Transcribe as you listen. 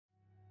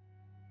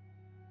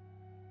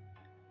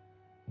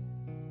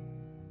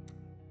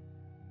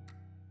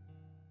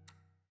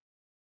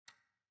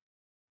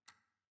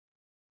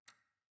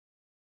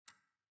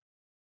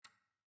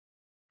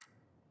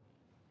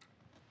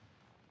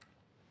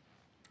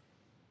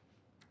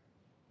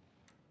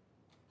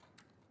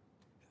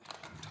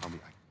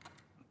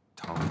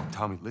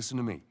Tommy, listen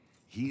to me.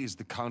 He is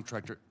the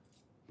contractor.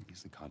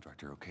 He's the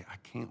contractor, okay? I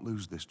can't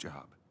lose this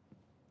job.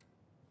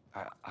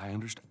 I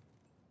understand.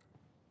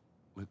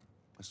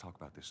 Let's talk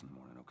about this in the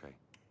morning, okay?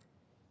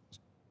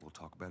 We'll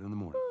talk about it in the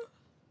morning.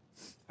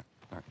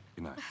 All right,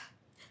 good night.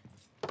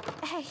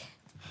 Hey.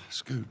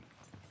 Scoot.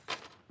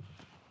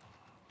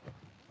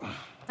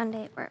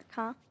 Monday at work,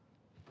 huh?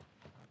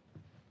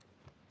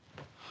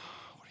 What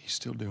are you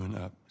still doing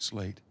up? It's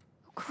late.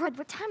 Oh, crud,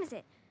 what time is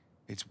it?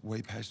 It's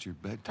way past your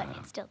bedtime. But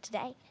it's still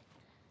today.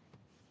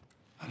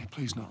 Honey,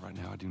 please not right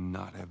now. I do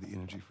not have the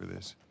energy for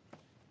this.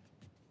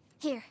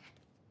 Here.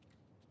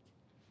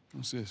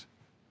 What's this?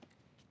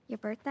 Your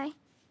birthday?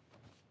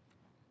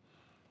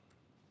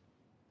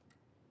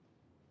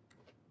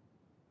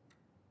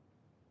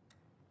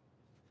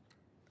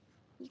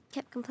 You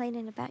kept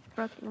complaining about your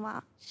broken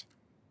watch.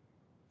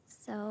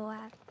 So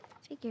I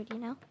figured, you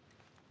know.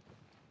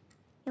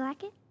 You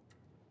like it?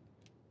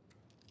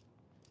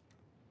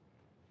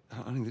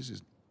 Honey, this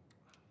is...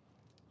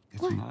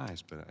 It's What?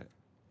 nice, but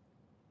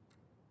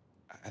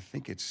I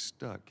think it's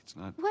stuck. It's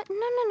not... What?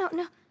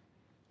 No.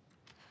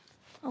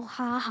 Oh,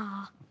 ha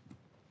ha.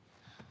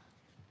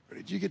 Where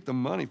did you get the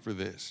money for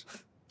this?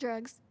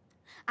 Drugs.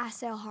 I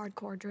sell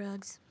hardcore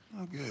drugs.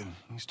 Oh, good.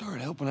 You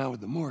started helping out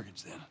with the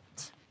mortgage then.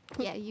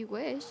 Yeah, you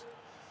wish.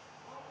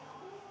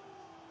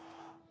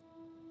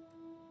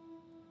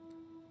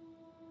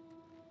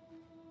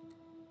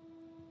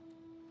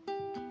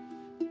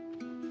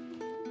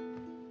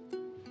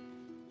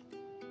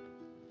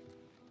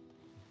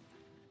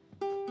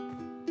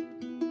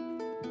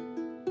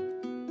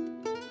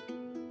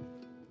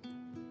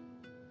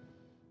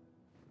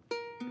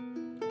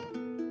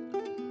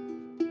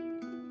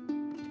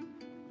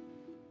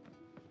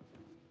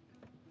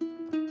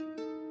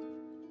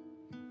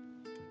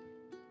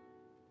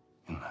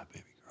 Good night,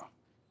 baby girl.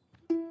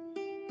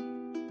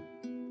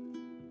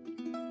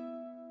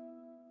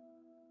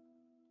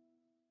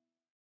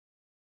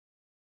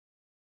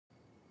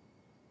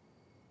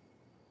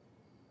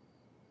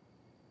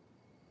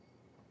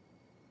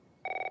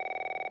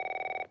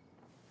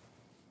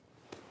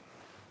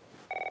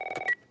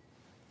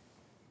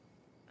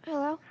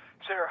 Hello?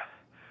 Sarah,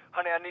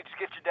 honey, I need to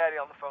get your daddy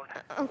on the phone.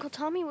 Uncle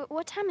Tommy,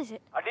 what time is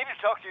it? I need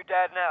to talk to your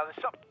dad now.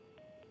 There's something...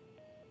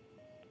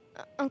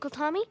 Uncle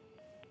Tommy?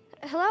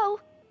 Hello?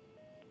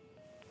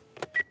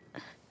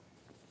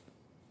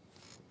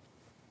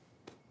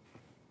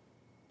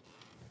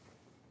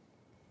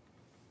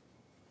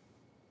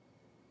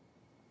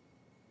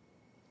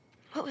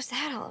 What was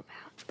that all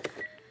about?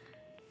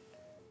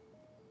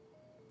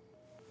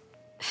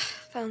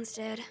 Phone's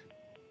dead.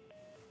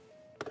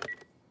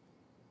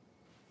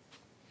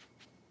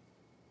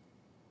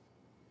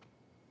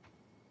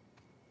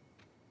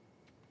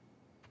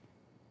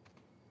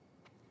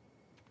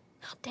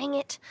 Oh, dang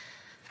it.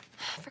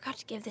 I forgot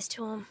to give this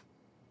to him.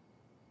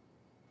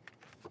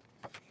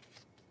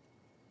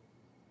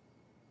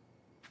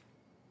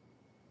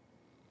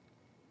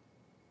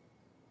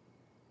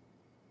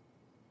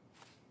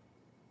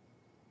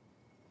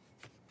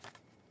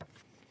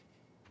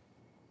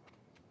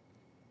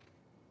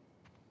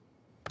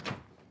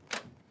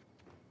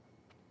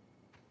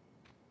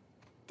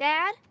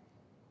 Dad?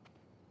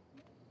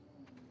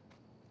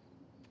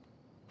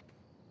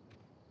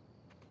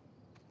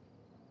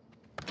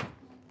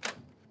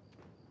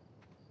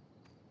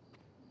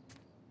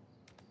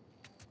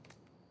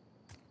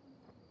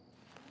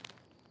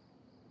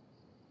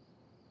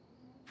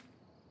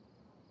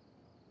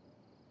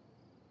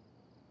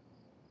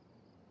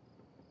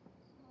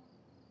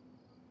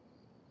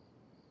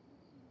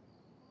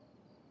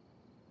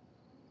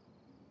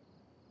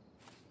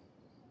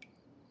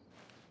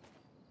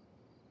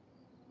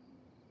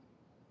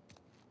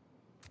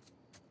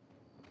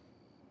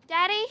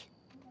 Daddy?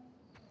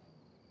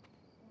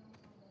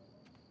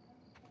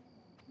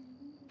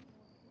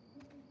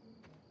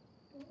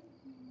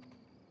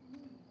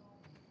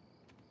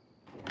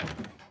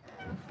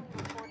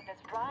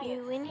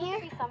 You in here?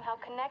 Somehow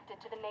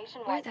connected to the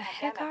nationwide Where the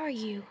heck pandemic. are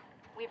you?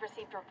 We've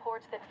received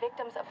reports that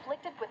victims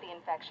afflicted with the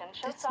infection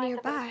show That's signs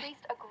nearby. of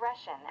increased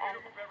aggression, and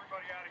Move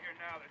everybody out of here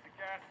now. There's a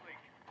gas leak.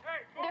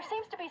 Hey, there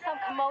seems to be some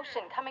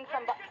commotion coming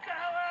from... get the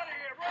hell out of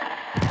here,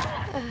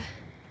 run!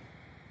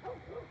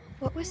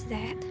 What was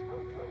that?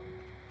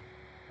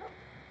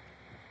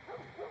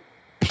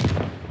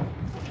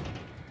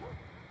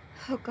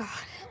 Oh, God.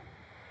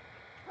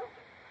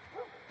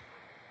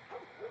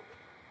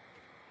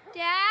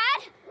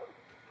 Dad?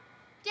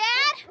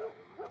 Dad?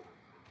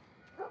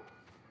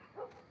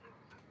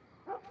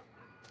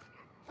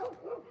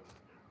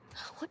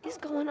 What is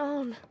going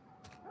on?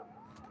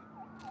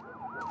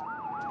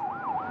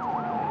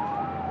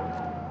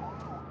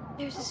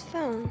 There's his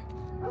phone.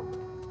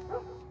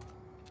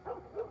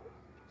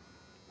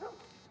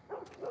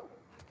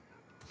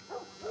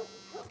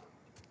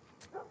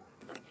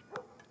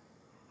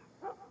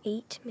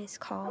 Eight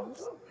missed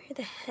calls. Where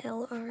the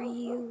hell are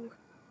you?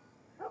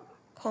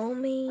 Call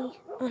me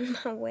on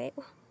my way.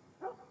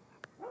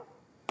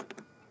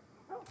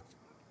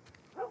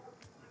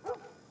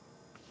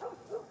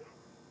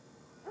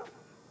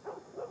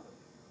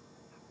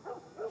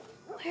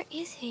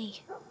 Where is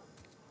he?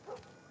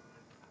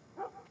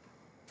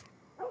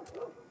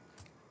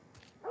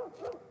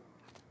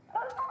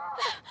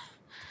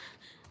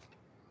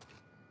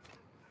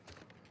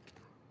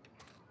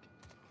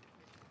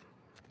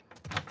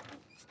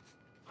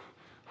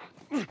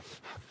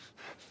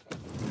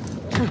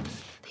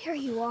 There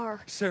you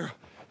are. Sarah,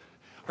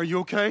 are you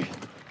okay?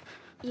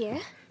 Yeah?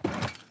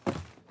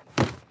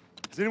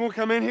 Has anyone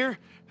come in here?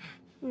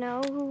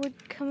 No, who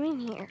would come in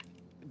here?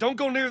 Don't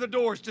go near the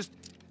doors. Just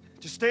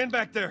stand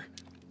back there.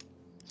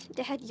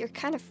 Dad, you're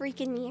kind of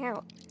freaking me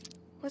out.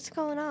 What's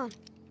going on?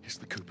 It's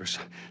the Coopers.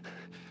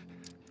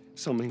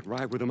 Something ain't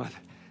right with them. I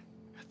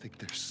think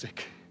they're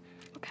sick.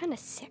 What kind of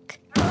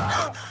sick?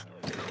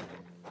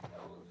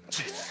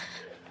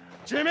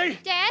 Jimmy!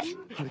 Dad?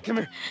 Honey, come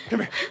here. Come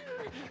here.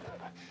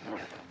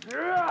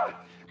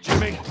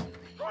 Jimmy!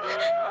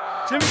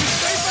 Jimmy,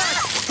 stay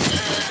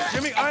back!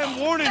 Jimmy, I am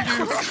warning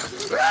you.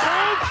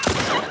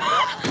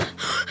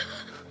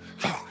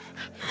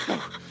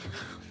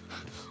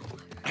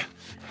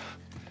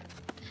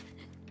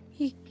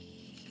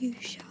 You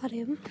shot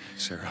him.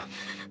 Sarah.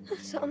 I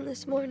saw him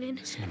this morning.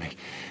 Listen to me.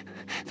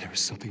 There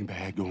is something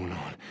bad going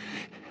on.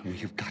 We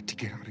have got to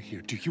get out of here.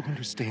 Do you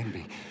understand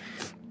me?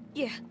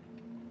 Yeah.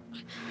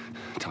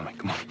 Tommy,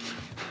 come on.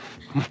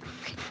 Come on.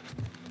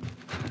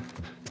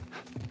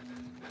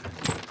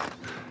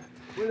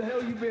 Where the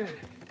hell you been?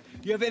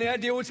 You have any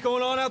idea what's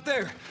going on out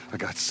there? I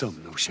got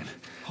some notion.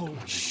 Holy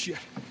shit.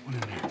 What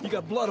in there? You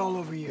got blood all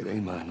over It you.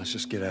 ain't mine. Let's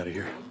just get out of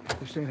here.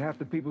 This ain't half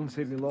the people in the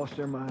city lost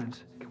their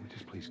minds. Can we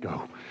just please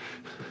go?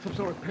 Some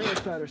sort of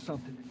parasite or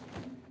something.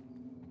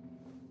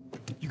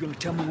 You gonna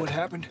tell me what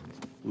happened?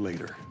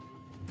 Later.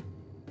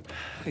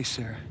 Hey,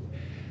 Sarah.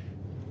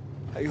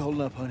 How you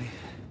holding up, honey?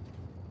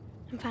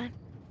 I'm fine.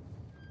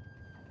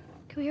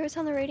 Can we hear us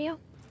on the radio?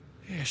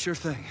 Yeah, sure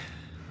thing.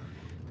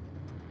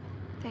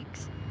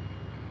 Thanks.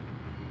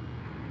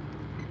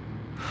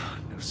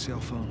 No cell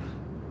phone.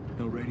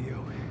 No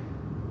radio.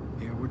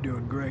 Yeah, we're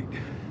doing great.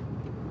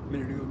 A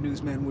minute ago,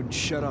 newsman wouldn't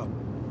shut up.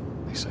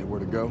 They say where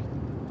to go?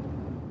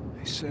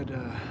 They said,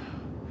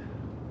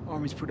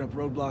 Army's put up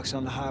roadblocks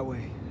on the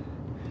highway.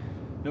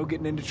 No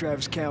getting into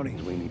Travis County.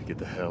 We need to get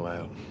the hell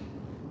out.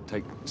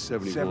 Take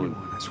 71.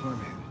 71, that's where I'm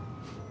headed.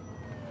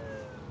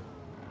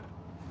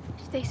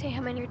 Did they say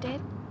how many are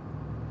dead?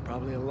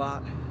 Probably a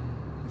lot.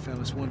 They found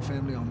this one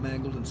family all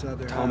mangled inside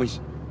their Tommy. house.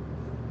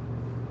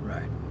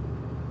 Right.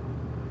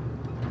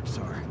 I'm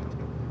sorry.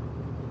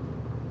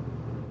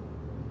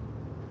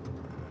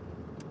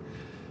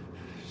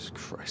 Jesus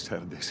Christ, how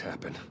did this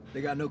happen?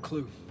 They got no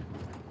clue.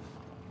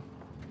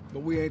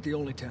 But we ain't the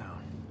only town.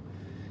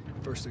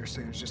 First they were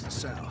saying it's just the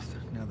South.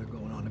 Now they're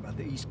going on about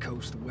the East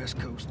Coast, the West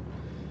Coast.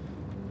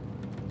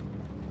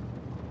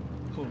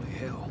 Holy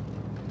hell.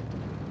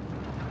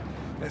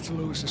 That's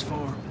Lewis's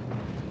farm.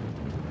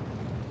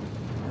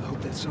 I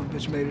hope that son of a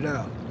bitch made it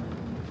out.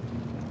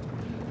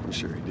 I'm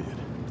sure he did.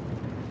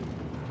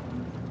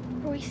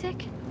 Are we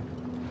sick?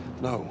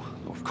 No,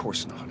 of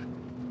course not.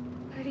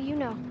 How do you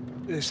know?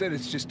 They said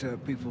it's just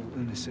people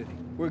in the city.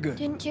 We're good.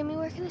 Didn't Jimmy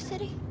work in the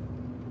city?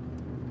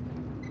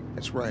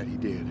 That's right, he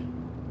did.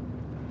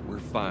 We're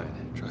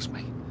fine, trust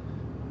me.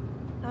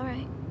 All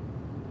right.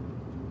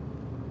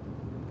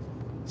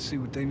 Let's see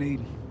what they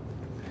need.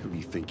 Who do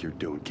you think you're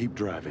doing? Keep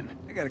driving.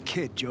 I got a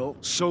kid, Joel.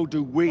 So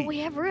do But we. we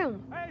have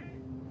room.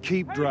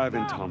 Keep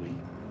driving, Tommy.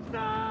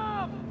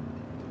 Stop!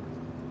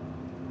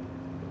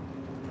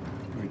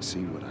 You ain't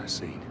seen what I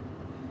seen.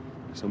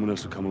 Someone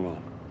else will come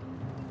along.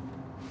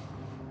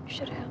 You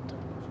should have helped him.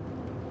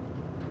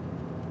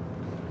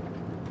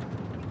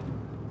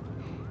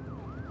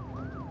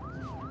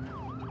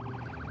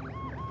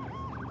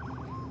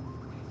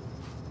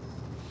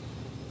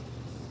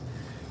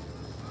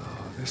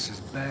 Oh, this is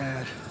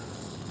bad.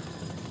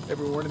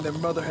 Everyone and their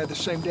mother had the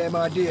same damn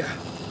idea.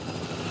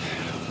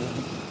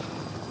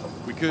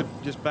 We could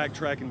just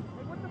backtrack and... Hey,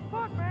 what the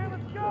fuck, man?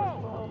 Let's go!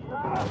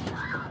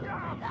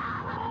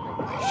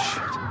 Holy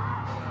shit.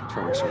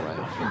 Turn us around.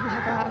 Oh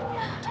my God.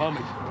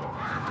 Tommy!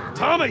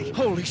 Tommy!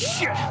 Holy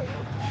shit!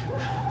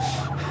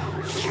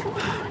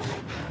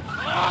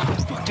 What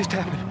the fuck just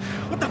happened?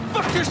 What the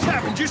fuck just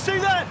happened? Did you see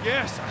that?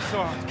 Yes, I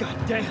saw it.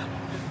 God damn.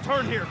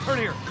 Turn here, turn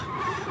here.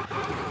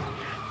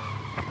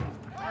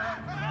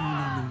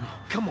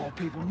 Come on,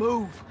 people,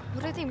 move.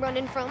 What are they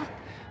running from?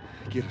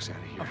 Get us out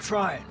of here. I'm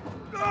trying.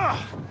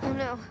 Oh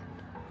no.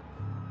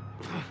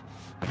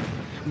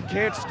 We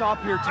can't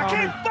stop here, Tommy. I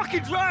can't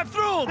fucking drive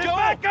through them, Then Joel!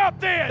 back up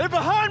then! They're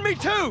behind me,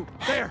 too!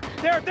 There!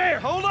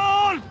 Hold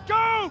on!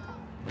 Go!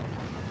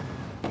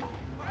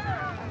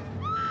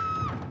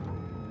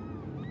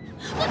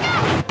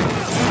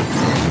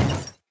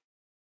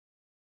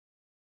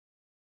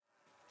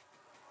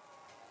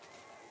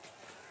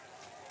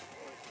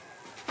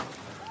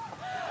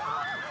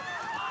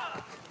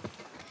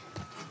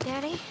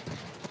 Daddy?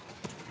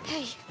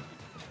 Hey.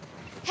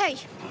 Hey!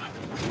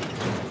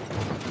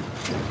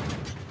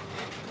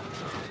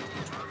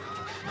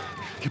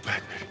 Get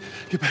back, baby.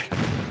 Get back.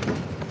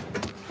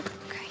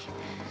 Okay.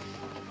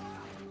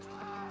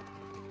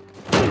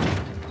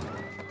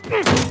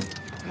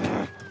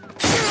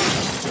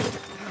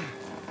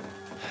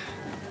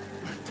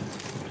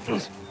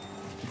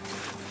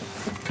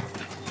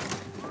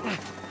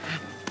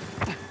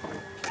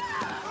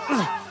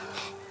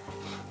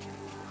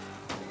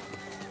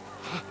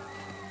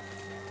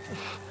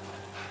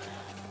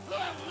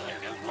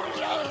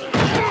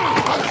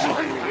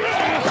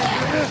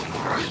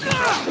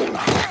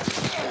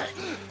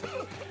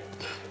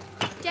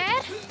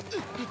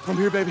 I'm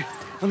here, baby.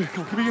 I'm here.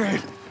 Come on, give me your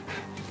hand.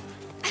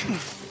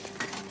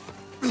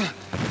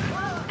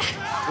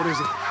 What is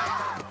it?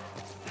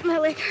 My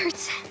leg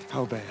hurts.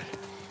 How bad?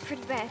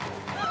 Pretty bad.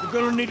 We're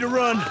gonna need to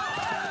run.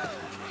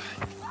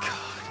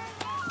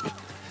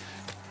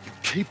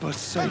 Keep us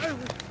safe. Here,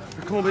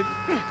 come on, baby.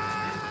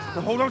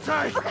 Now hold on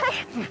tight.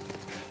 Okay.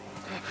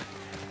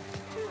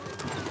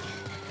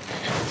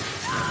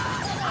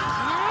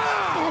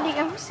 Daddy,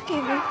 I'm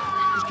scared.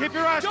 Just keep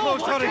your eyes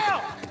closed, honey.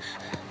 Out!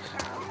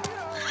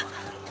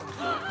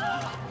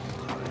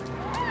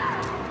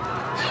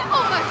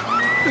 Oh my!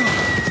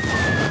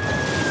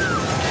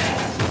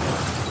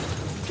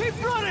 Keep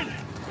running!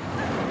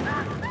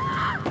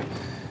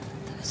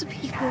 Those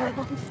people are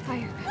on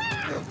fire.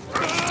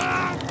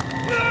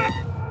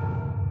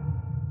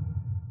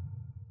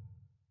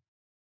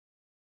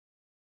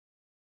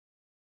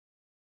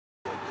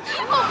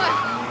 Oh my!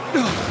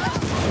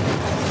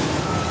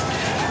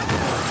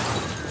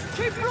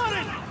 Keep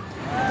running!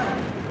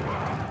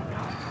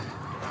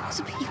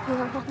 Those people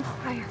are on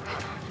fire.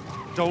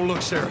 Don't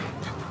look, Sarah.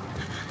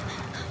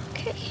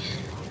 Okay.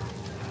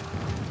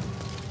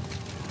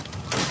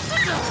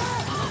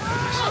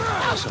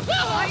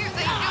 Why are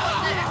they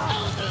doing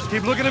that? Just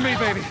keep looking at me,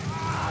 baby.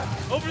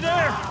 Over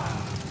there!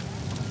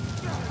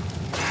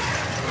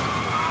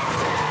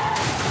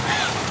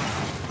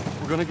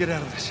 We're gonna get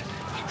out of this.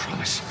 I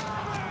promise.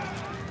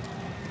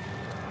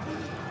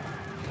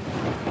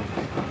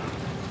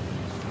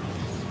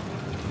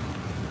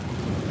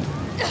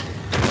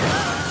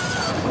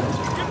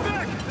 Get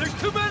back! There's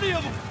too many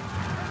of them!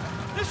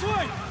 This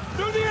way!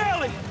 Through the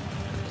alley!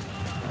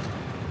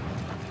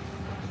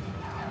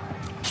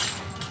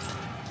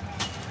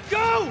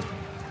 Go!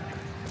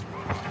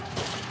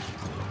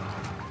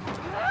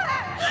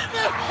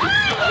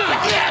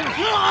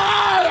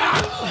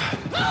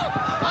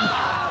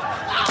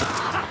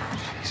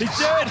 He's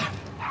dead!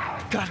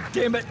 God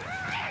damn it!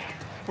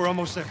 We're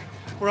almost there.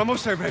 We're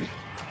almost there, baby.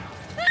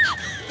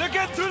 They're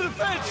getting through the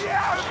fence!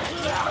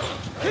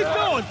 Keep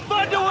going!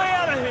 Find a way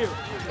out of here!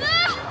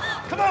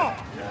 Come on!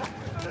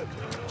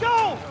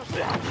 Go!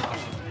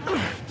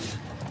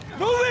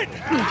 Move it!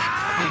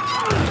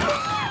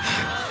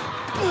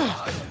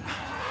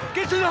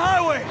 Get to the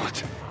highway!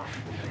 What?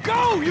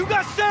 Go! You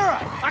got Sarah!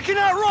 I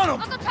cannot run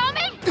them! Uncle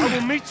Tommy? I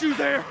will meet you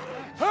there.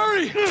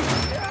 Hurry!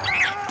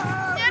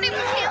 Daddy, we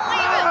can't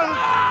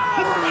leave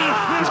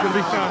He's gonna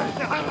be fine.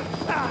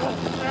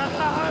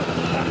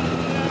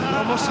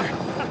 Almost there.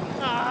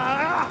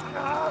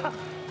 him.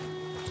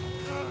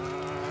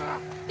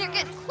 They're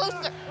getting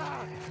closer.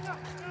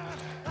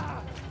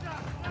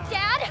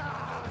 Dad?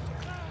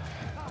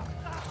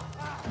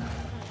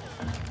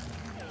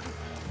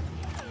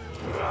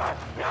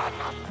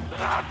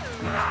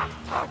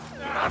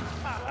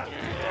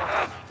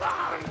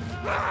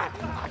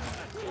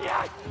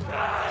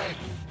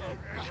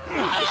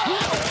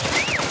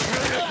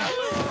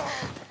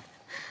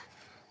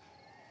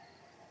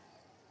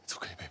 It's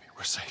okay, baby.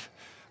 We're safe.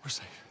 We're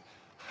safe.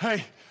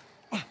 Hey,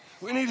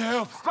 we need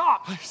help.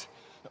 Stop! Please.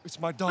 It's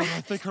my daughter.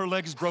 I think her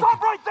leg is broken.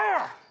 Stop right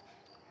there!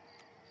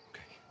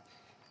 Okay.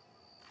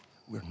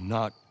 We're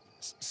not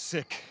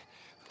sick.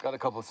 Got a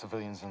couple of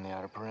civilians on the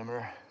outer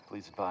perimeter.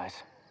 Please advise.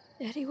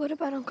 Daddy, what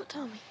about Uncle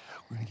Tommy?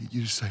 We're gonna get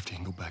you to safety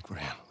and go back for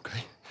him,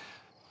 okay?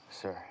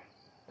 Sir,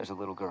 there's a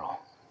little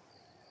girl.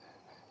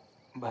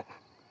 But...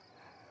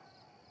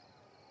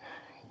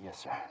 Yes,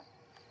 sir.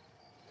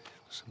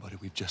 Somebody,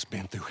 we've just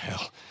been through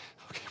hell.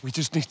 Okay, we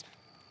just need...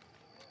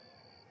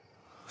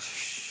 Oh,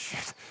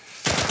 shit.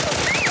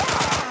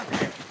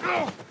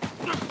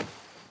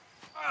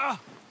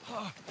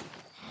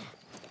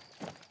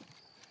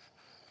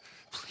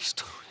 Please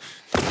don't.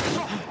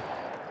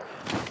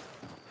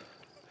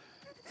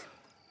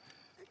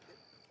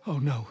 Oh,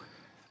 no.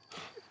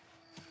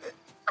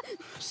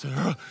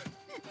 Sarah.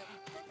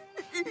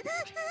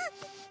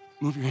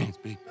 Move your hands,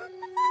 baby.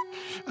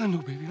 I know,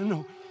 baby, I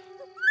know.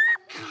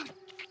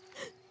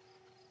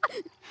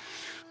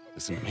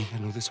 Listen to me. I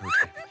know this hurts,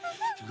 baby.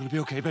 You're gonna be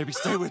okay, baby.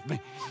 Stay with me.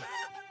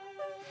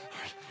 All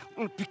right, I'm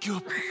gonna pick you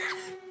up.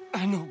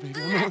 I know,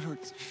 baby. I know it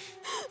hurts.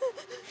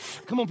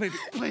 Come on, baby.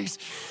 Please.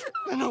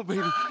 I know,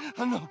 baby.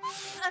 I know.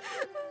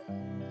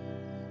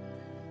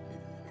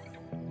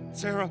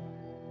 Sarah.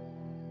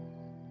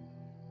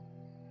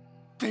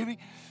 Baby.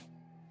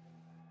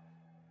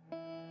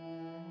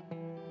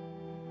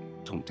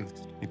 Don't do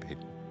this to me, baby.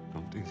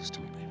 Don't do this to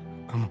me, baby.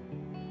 Come on.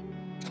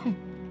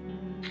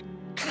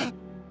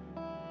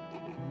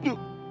 No.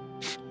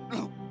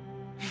 No.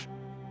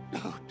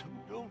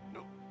 No,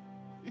 no,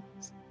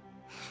 please.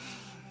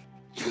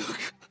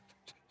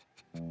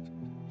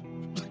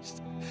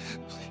 Please,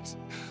 please,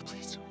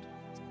 please don't.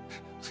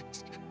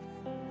 Please.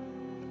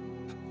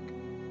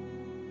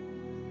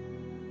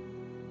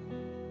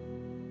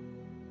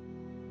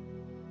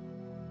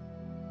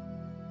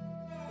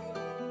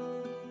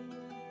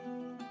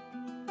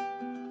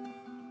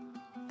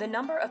 The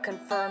number of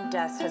confirmed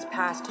deaths has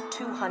passed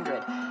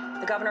 200.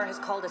 The governor has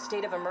called a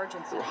state of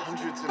emergency. There are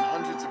hundreds and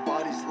hundreds of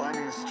bodies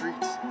lining the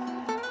streets.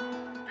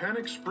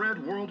 panic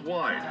spread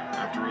worldwide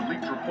after a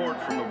leaked report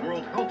from the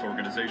World Health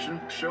Organization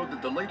showed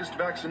that the latest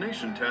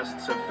vaccination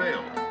tests have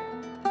failed.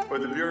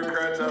 With the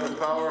bureaucrats out of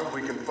power,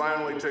 we can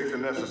finally take the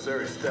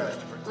necessary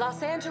steps.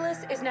 Los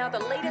Angeles is now the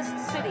latest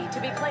city to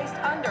be placed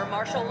under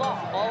martial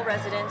law. All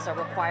residents are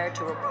required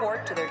to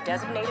report to their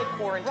designated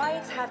quarantine.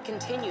 Riots have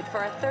continued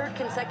for a third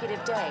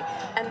consecutive day,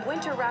 and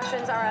winter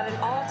rations are at an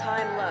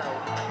all-time low.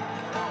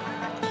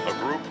 A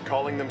group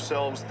calling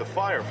themselves the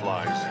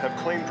Fireflies have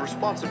claimed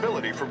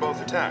responsibility for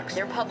both attacks.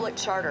 Their public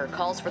charter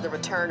calls for the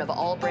return of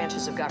all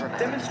branches of government.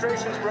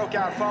 Demonstrations broke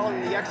out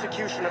following the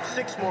execution of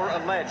 6 more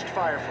alleged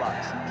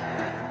Fireflies.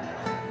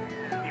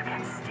 You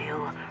can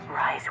still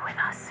rise with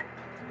us.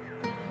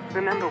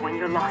 Remember, when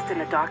you're lost in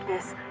the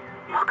darkness,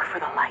 look for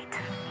the light.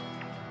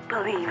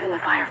 Believe in the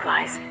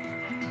Fireflies.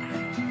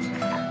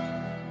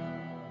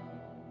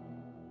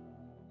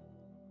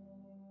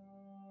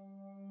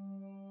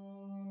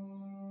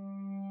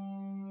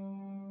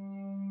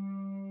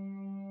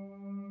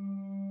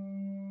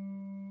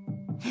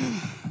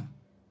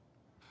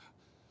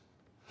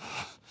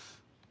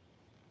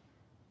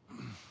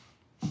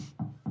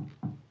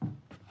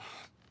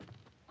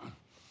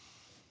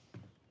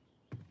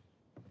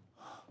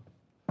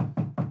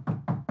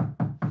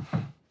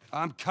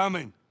 I'm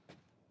coming.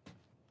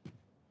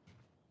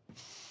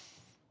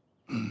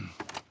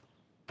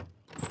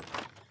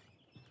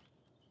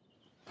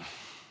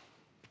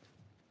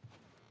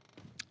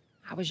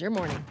 How was your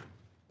morning?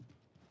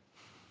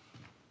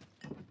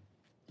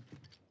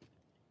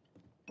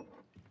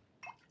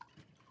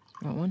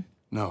 Want one?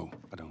 No,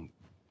 I don't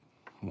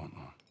want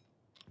one.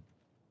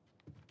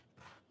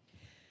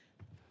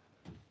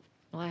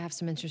 Well, I have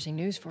some interesting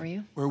news for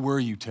you. Where were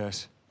you,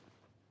 Tess?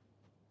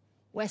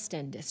 West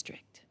End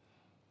District.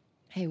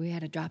 Hey, we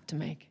had a drop to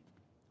make.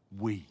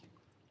 We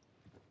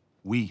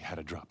had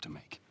a drop to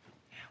make.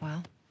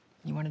 Well,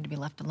 you wanted to be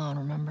left alone,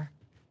 remember?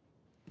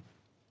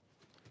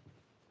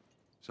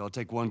 So I'll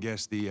take one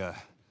guess. The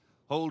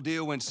whole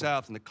deal went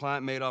south and the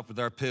client made off with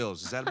our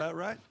pills. Is that about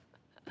right?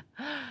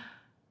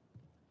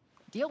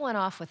 Deal went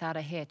off without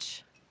a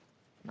hitch.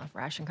 Enough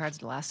ration cards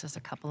to last us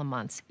a couple of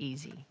months,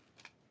 easy.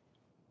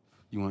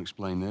 You want to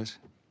explain this?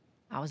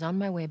 I was on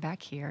my way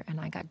back here,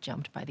 and I got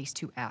jumped by these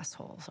 2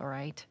 assholes, all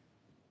right?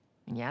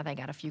 And yeah, they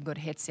got a few good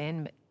hits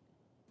in, but...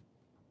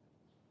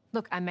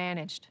 Look, I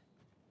managed.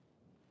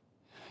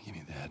 Give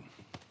me that.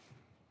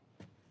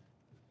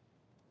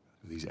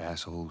 Are these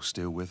assholes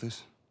still with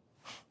us?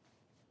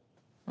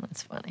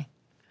 That's funny.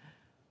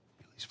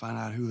 At least find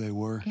out who they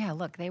were. Yeah,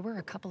 look, they were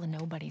a couple of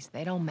nobodies.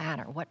 They don't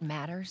matter. What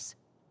matters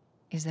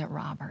is that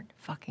Robert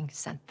fucking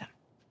sent them.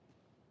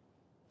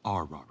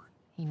 Our Robert.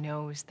 He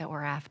knows that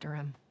we're after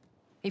him.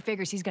 He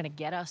figures he's gonna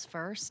get us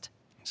first.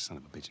 Son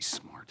of a bitch, he's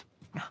smart.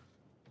 No.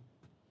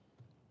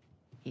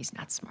 He's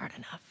not smart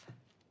enough.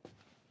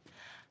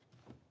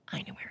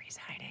 I know where he's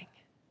hiding.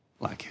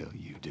 Like hell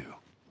you do.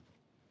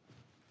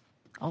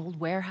 Old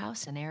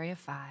warehouse in Area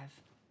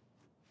 5.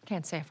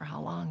 Can't say for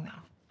how long, though.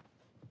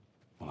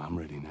 Well, I'm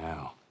ready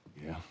now,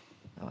 yeah?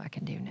 Oh, I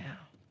can do now.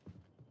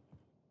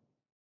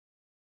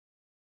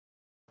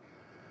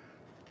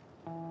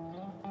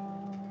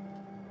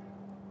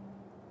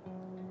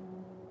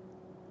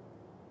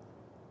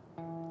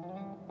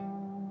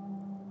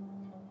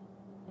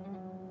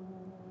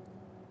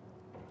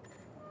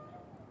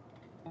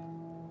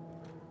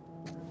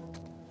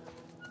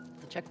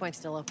 Checkpoint's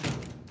still open.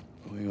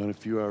 Only got a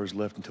few hours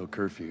left until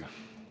curfew.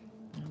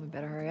 Well, we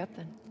better hurry up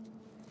then.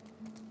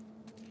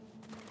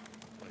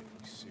 Wait, are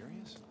you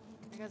serious?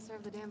 I got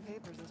served the damn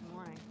papers this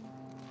morning.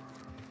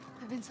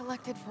 I've been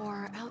selected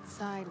for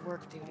outside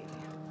work duty.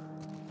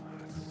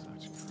 That's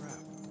such crap.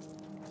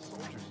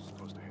 Soldiers are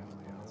supposed to handle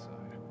the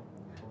outside.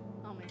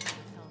 I'll make sure to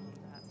tell them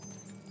that.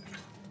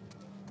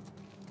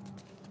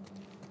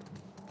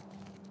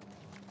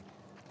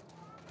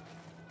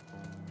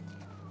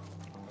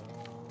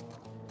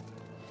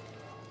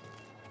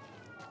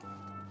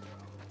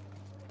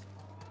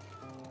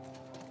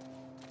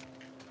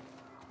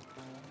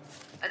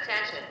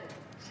 Attention.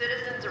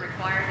 Citizens are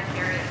required to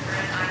carry a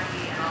current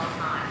ID at all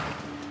times.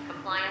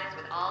 Compliance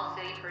with all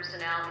city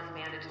personnel is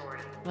mandatory.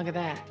 Look at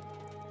that.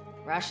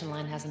 Ration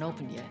line hasn't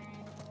opened yet.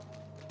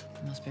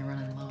 Must be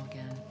running low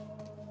again.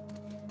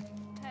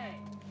 Hey,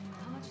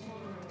 how much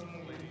longer?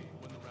 Lady,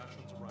 when the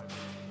rations arrive,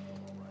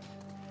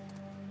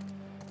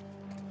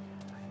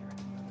 I hear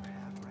another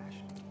half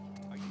ration.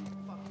 Are you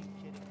fucking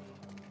kidding me?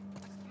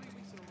 It's 3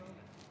 weeks in a row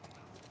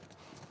now.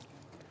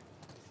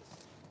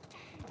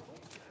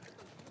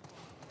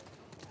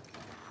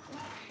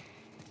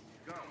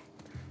 Go.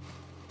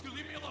 You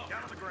leave me alone.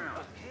 Down on the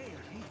ground. Hey,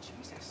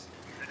 Jesus.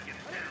 I didn't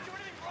do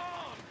anything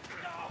wrong.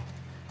 No.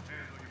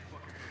 Hands on your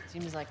fucking head.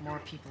 Seems like more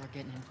people are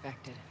getting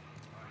infected.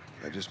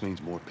 That just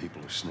means more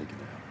people are sneaking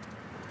out.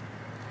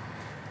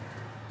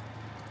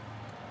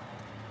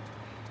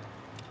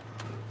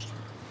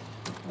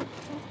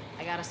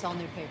 I got us all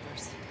new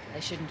papers. They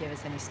shouldn't give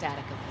us any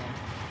static up there.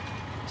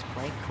 Just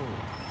play cool.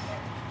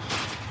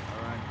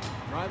 All right,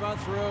 drive on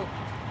through.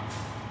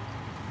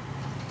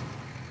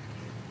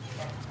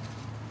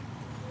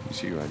 You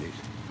see your IDs?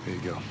 Here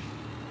you go.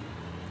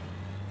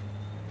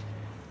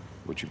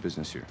 What's your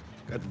business here?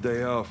 Got the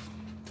day off.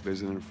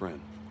 Visiting a friend.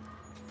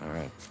 All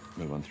right,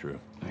 move on through.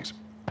 Thanks.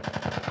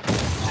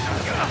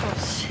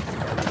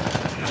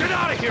 Get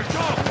out of here,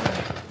 Joel!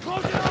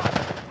 Close it up!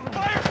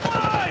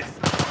 Fireflies!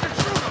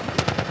 Shoot them!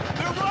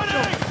 They're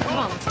running! Come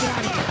on, let's get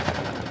out of here.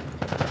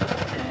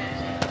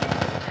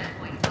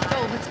 Go,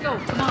 let's go,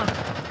 come on.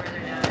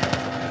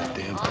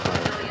 Damn All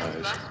civilians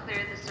fireflies. must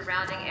clear the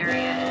surrounding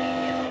area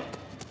immediately.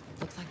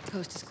 Looks like the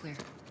coast is clear.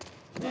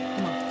 Come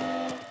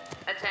on.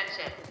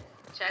 Attention.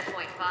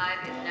 Checkpoint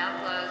 5 is now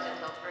closed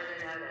until further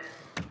notice.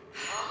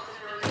 All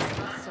civilians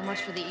must So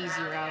much for the clear easy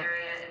surrounding route.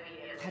 area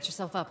immediately. Patch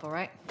yourself up, all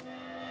right?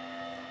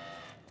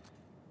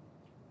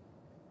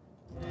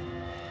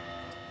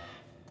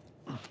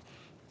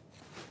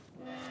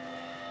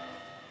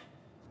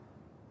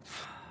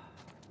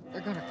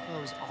 They're gonna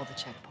close all the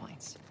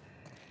checkpoints.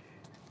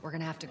 We're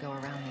gonna have to go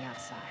around the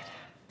outside.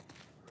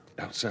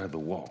 Outside the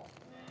wall.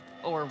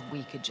 Or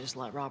we could just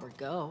let Robert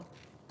go.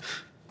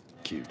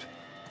 Cute.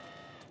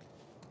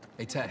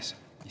 Hey, Tess,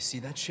 you see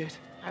that shit?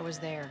 I was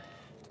there.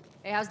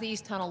 Hey, how's the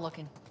east tunnel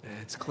looking?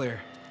 It's clear.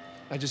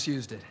 I just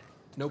used it.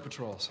 No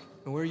patrols.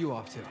 And where are you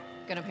off to?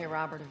 Gonna pay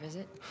Robert a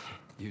visit?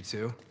 You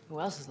too? Who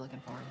else is looking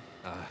for him?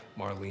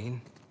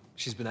 Marlene.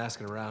 She's been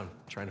asking around,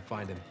 trying to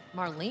find him.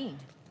 Marlene?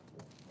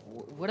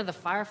 What do the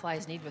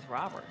Fireflies need with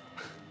Robert?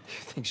 You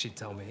think she'd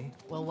tell me?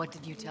 Well, what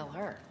did you tell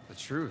her? The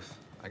truth.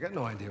 I got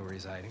no idea where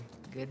he's hiding.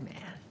 Good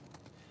man.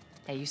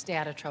 Hey, you stay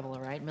out of trouble, all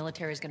right?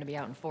 Military's gonna be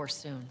out in force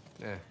soon.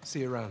 Yeah,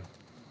 see you around.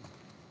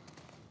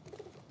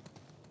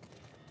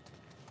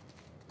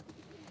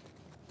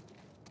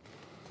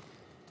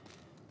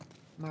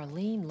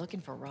 Marlene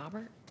looking for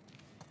Robert?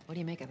 What do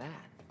you make of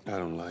that? I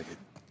don't like it.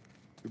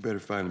 We better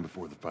find him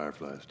before the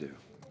fireflies do.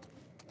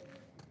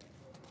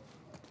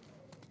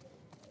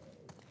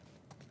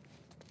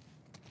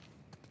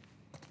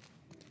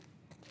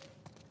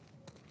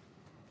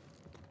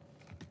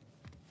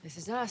 This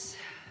is us.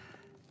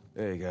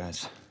 Hey,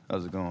 guys.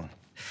 How's it going?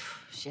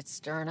 Shit's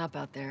stirring up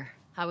out there.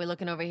 How we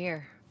looking over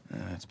here?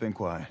 It's been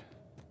quiet.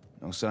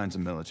 No signs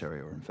of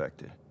military or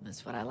infected.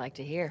 That's what I like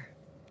to hear.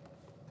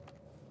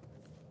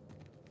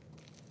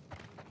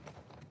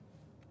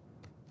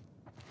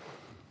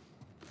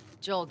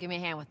 Joel, give me a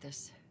hand with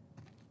this.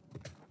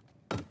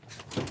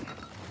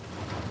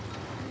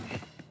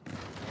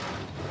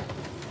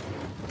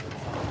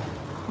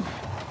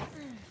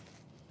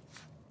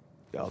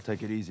 Y'all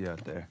take it easy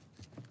out there.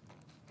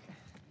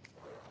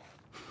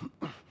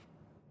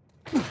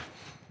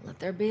 Let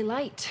there be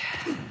light.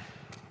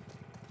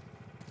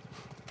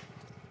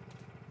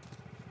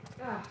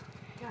 Oh,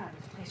 God,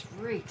 this place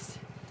reeks.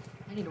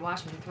 I need to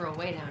wash me and throw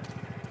away down here.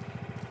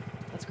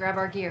 Let's grab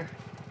our gear.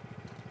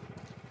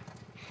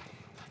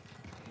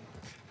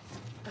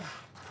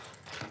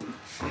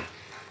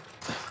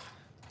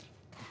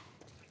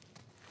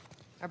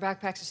 Our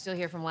backpacks are still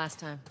here from last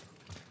time.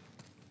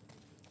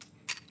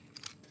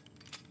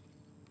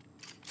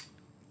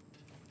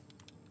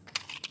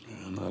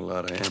 Not a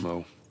lot of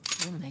ammo.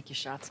 We'll make your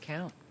shots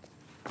count.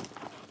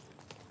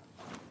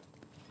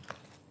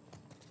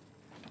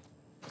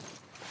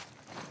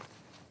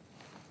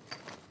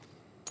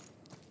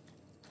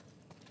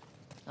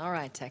 All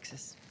right,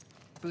 Texas.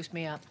 Boost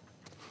me up.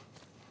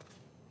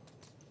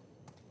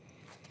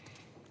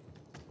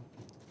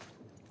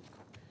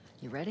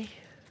 You ready?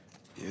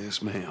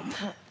 Yes, ma'am.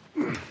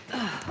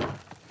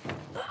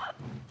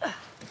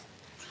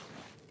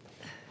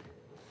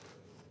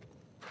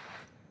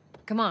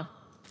 Come on.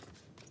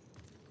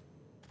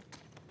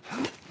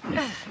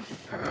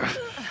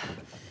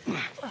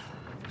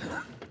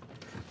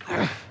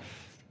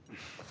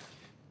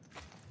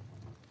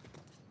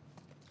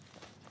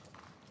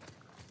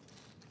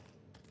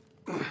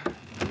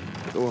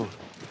 Go on.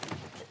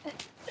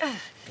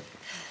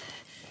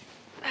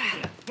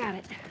 Got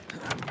it.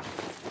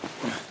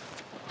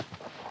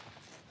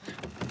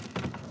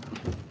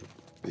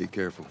 Be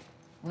careful.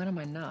 When am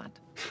I not?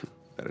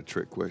 That a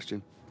trick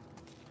question?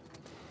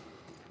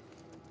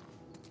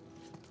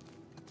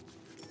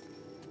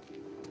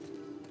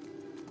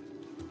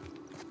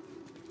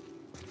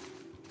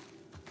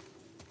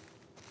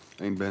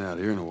 Ain't been out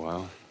here in a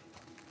while.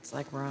 It's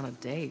like we're on a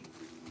date.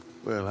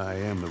 Well, I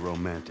am the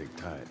romantic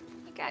type.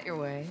 You got your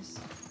ways.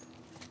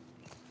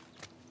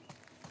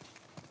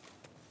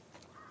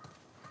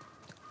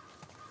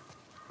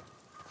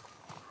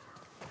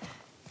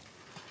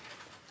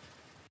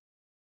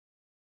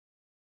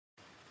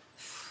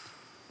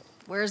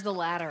 Where's the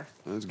ladder?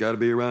 Well, it's got to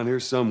be around here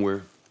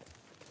somewhere.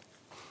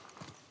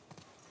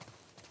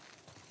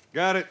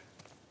 Got it.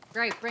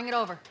 Great, bring it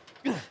over.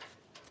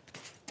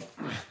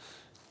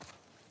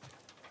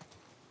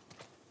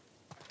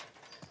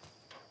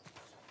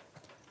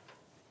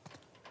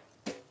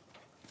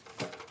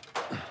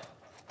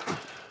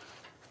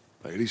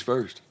 Ladies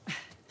first.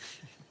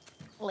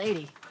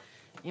 Lady,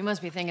 you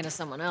must be thinking of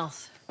someone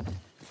else.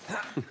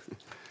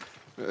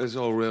 It's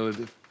all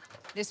relative.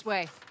 This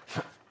way.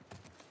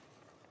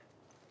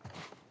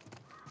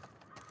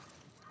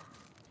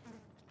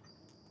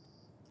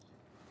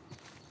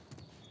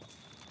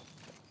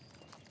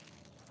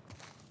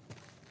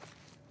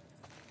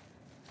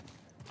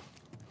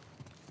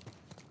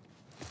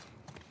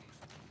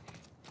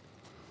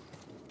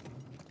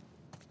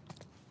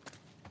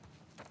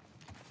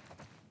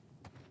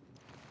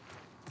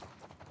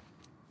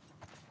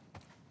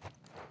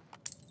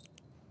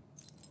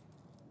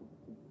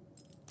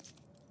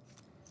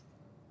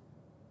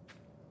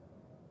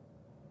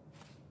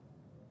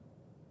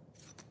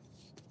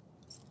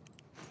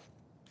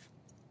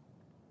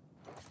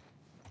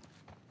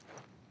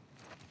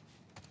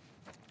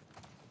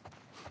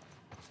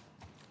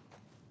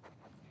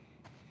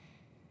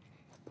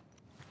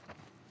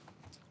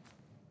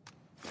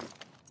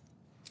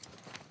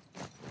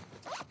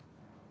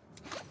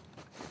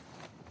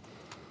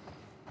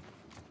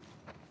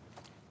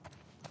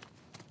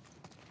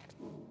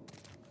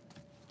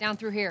 Down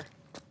through here.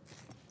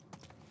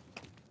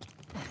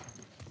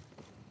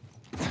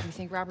 You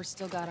think Robert's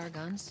still got our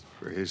guns?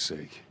 For his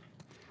sake,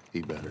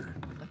 he better.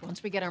 Look,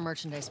 once we get our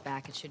merchandise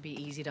back, it should be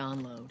easy to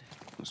unload.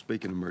 Well,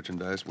 speaking of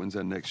merchandise, when's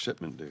that next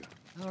shipment due?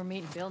 Oh, we're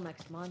meeting Bill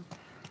next month.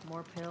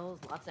 More pills,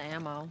 lots of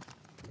ammo,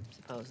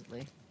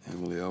 supposedly.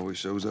 Emily always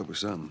shows up with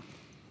something.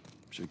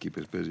 Should keep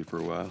us busy for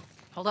a while.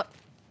 Hold up.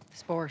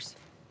 Spores.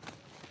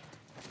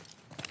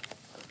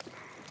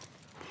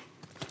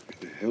 Where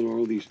the hell are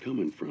all these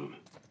coming from?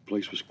 The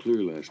place was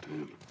clear last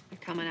time. They're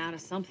coming out of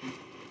something.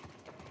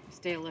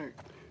 Stay alert.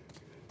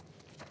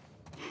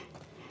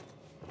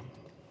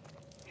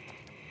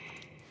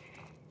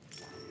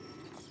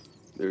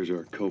 There's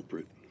our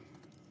culprit.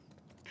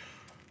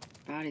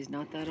 Body's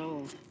not that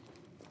old.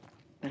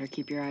 Better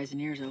keep your eyes and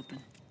ears open.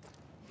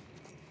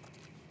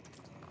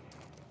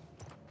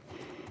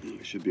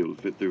 I should be able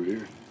to fit through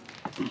here.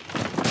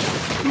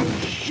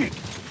 Oh, shit!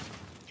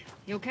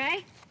 You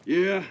okay?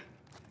 Yeah.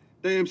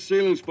 Damn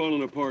ceiling's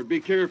falling apart.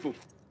 Be careful.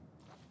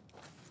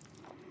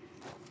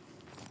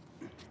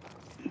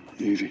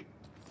 Easy.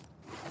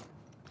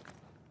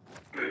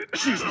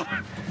 Jesus!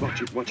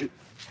 Watch it, watch it.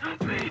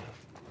 Help me.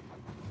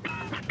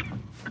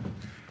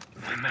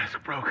 My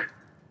mask broke.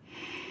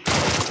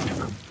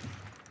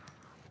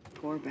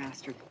 Poor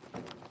bastard.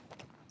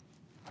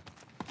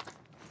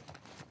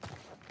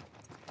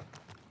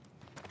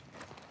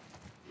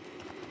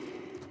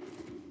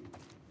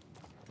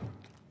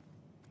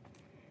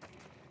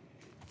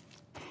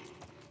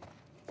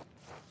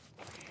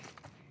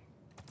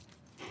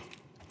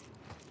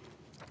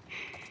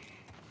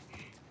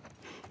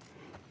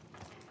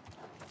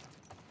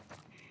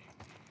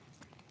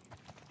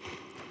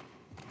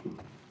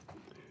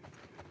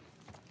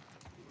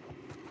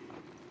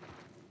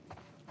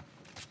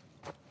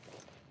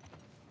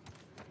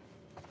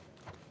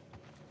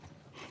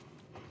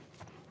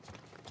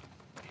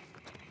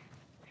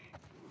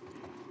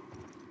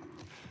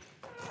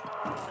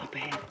 Up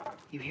ahead.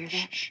 You hear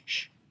that? Shh,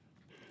 shh.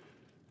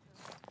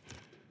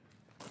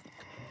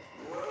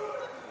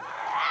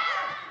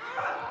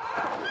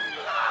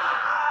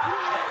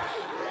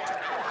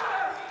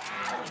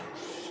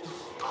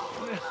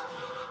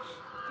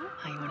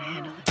 How you want to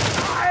handle it?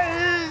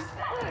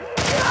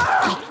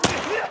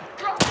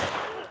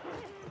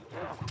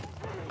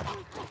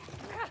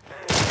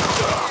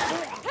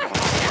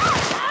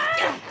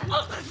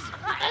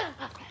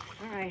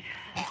 All right,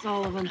 that's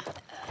all of them.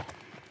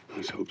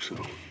 Let's hope so.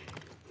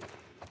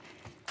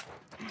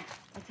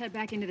 Let's head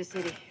back into the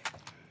city.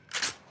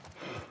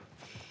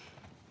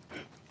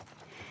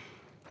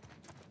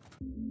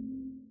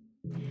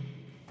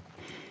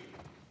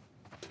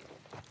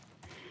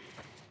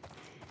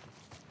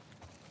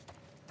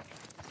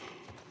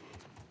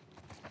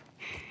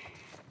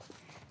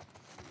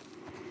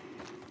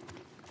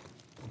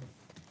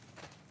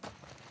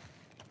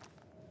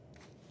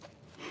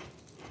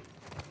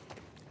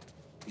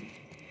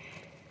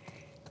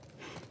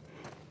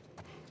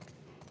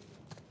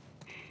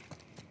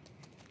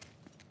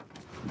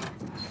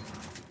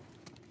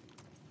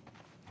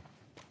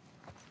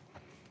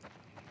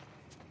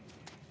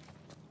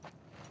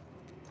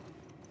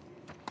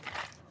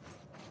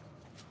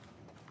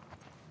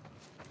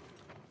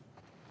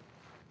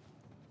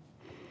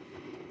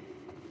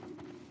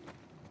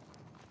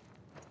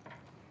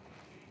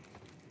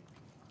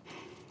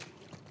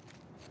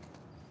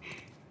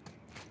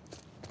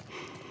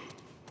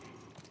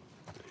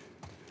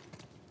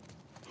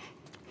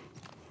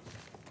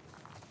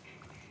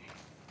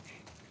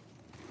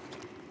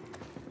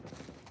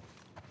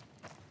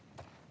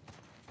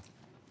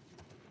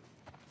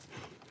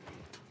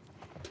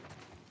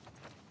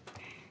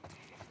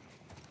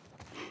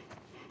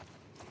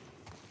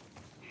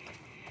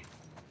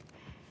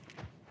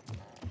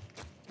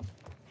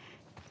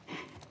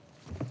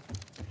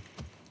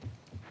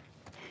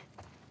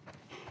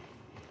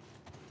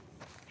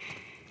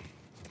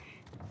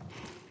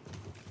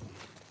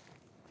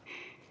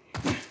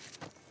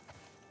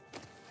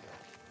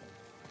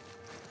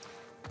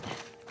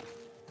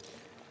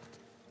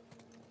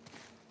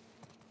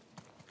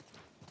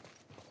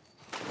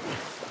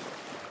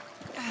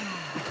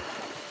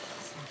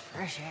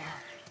 Fresh air.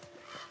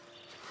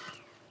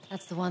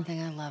 That's the one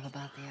thing I love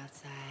about the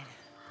outside.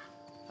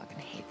 Fucking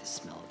hate the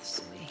smell of the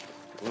city.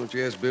 Why don't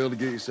you ask Bill to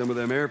get you some of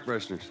them air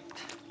fresheners?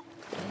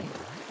 Hey,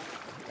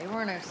 if they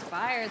weren't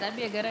expired, that'd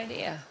be a good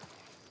idea.